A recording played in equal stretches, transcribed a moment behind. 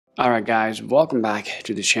Alright guys, welcome back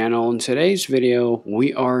to the channel. In today's video,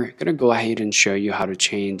 we are going to go ahead and show you how to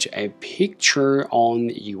change a picture on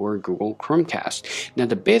your Google Chromecast. Now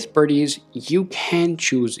the best part is you can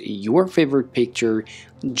choose your favorite picture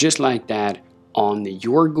just like that on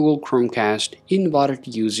your Google Chromecast in order to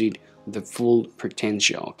use it the full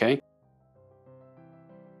potential, okay?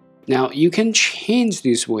 Now you can change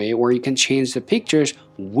this way, or you can change the pictures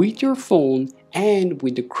with your phone and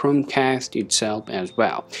with the Chromecast itself as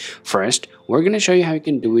well. First, we're going to show you how you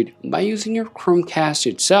can do it by using your Chromecast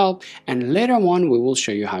itself, and later on we will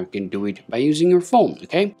show you how you can do it by using your phone,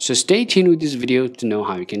 okay? So stay tuned with this video to know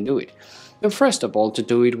how you can do it. Now first of all, to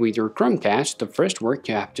do it with your Chromecast, the first work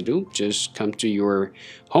you have to do, just come to your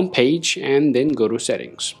home page and then go to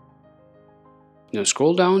settings. Now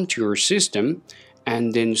scroll down to your system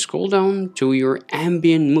and then scroll down to your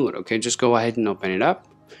ambient mode. Okay, just go ahead and open it up.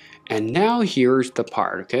 And now here's the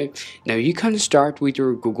part. Okay, now you can start with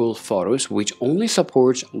your Google Photos, which only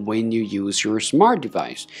supports when you use your smart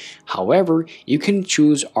device. However, you can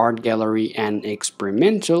choose art gallery and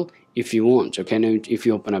experimental if you want. Okay, now if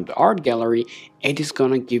you open up the art gallery, it is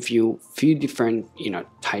gonna give you a few different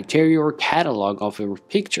criteria or catalog of your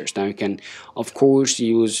pictures. Now you can of course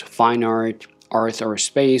use fine art, art or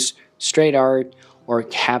space, straight art, or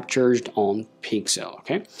captured on pixel.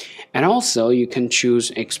 Okay, and also you can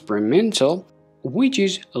choose experimental, which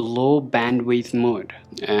is a low bandwidth mode,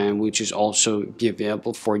 and which is also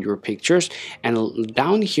available for your pictures. And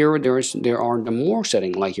down here there are the more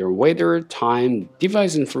settings like your weather, time,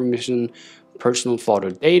 device information, personal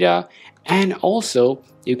photo data, and also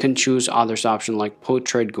you can choose others option like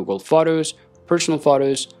portrait, Google Photos, personal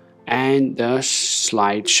photos, and the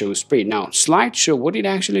slideshow speed. Now slideshow, what it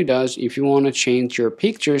actually does, if you want to change your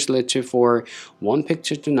pictures, let's say for one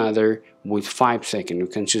picture to another with 5 seconds, you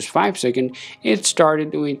can choose 5 seconds. It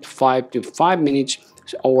started with 5 to 5 minutes,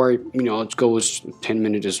 or it goes 10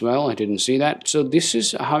 minutes as well. I didn't see that. So this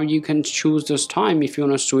is how you can choose this time if you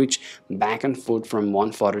want to switch back and forth from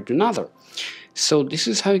one photo to another. So this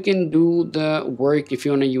is how you can do the work if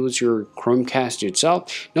you want to use your Chromecast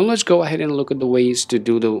itself. Now let's go ahead and look at the ways to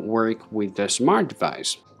do the work with the smart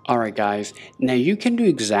device. Alright guys, now you can do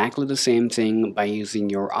exactly the same thing by using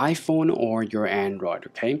your iPhone or your Android,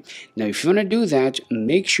 okay? Now if you want to do that,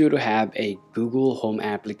 make sure to have a Google Home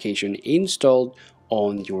application installed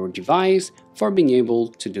on your device for being able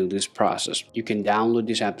to do this process. You can download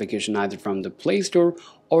this application either from the Play Store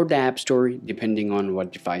or the App Store depending on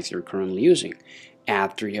what device you're currently using.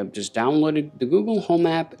 After you have just downloaded the Google Home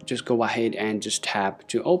app, just go ahead and just tap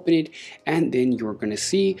to open it, and then you're gonna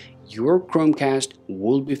see your Chromecast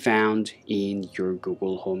will be found in your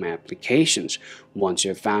Google Home applications. Once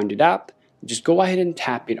you've found it up, just go ahead and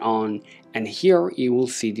tap it on, and here you will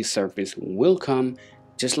see the service will come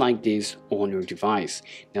just like this on your device.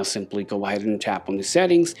 Now simply go ahead and tap on the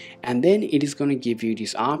settings, and then it is going to give you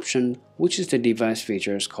this option, which is the device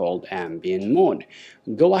features called Ambient Mode.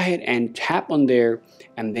 Go ahead and tap on there,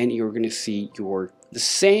 and then you're going to see the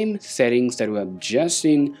same settings that we have just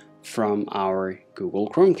seen from our Google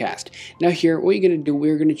Chromecast. Now here, what you're going to do,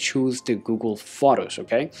 we're going to choose the Google Photos,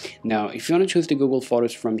 okay? Now if you want to choose the Google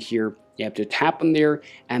Photos from here, you have to tap on there,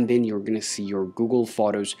 and then you're going to see your Google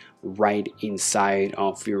Photos right inside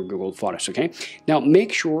of your Google Photos, okay? Now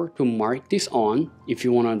make sure to mark this on if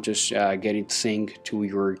you want to just get it synced to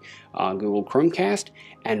your Google Chromecast,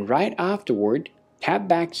 and right afterward tap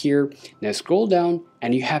back here. Now scroll down,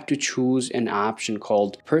 and you have to choose an option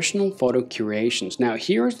called personal photo curations. Now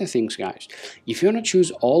here's the things guys, if you want to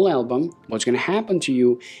choose all album, what's going to happen to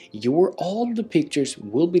you, all the pictures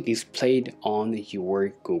will be displayed on your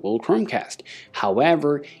Google Chromecast.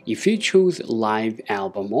 However, if you choose live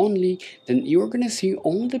album only, then you're going to see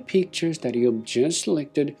all the pictures that you have just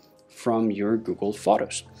selected from your Google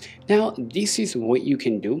Photos. Now this is what you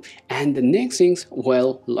can do, and the next things,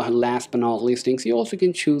 well, last but not least things, you also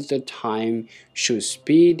can choose the time show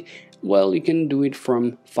speed. Well, you can do it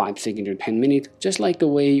from 5 seconds to 10 minutes, just like the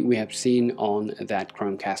way we have seen on that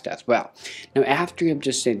Chromecast as well. Now after you have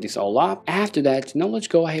just set this all up, after that, now let's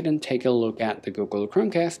go ahead and take a look at the Google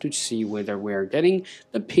Chromecast to see whether we're getting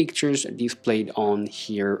the pictures displayed on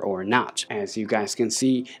here or not. As you guys can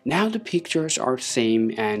see, now the pictures are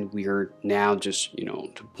same, and we're now just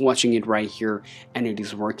watching it right here, and it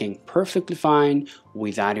is working perfectly fine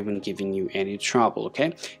without even giving you any trouble,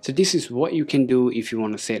 okay? So this is what you can do if you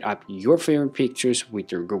want to set up your favorite pictures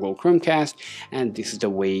with your Google Chromecast, and this is the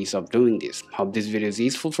ways of doing this. Hope this video is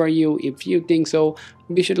useful for you. If you think so,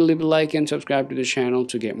 be sure to leave a like and subscribe to the channel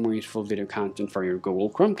to get more useful video content for your Google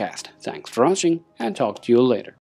Chromecast. Thanks for watching, and talk to you later.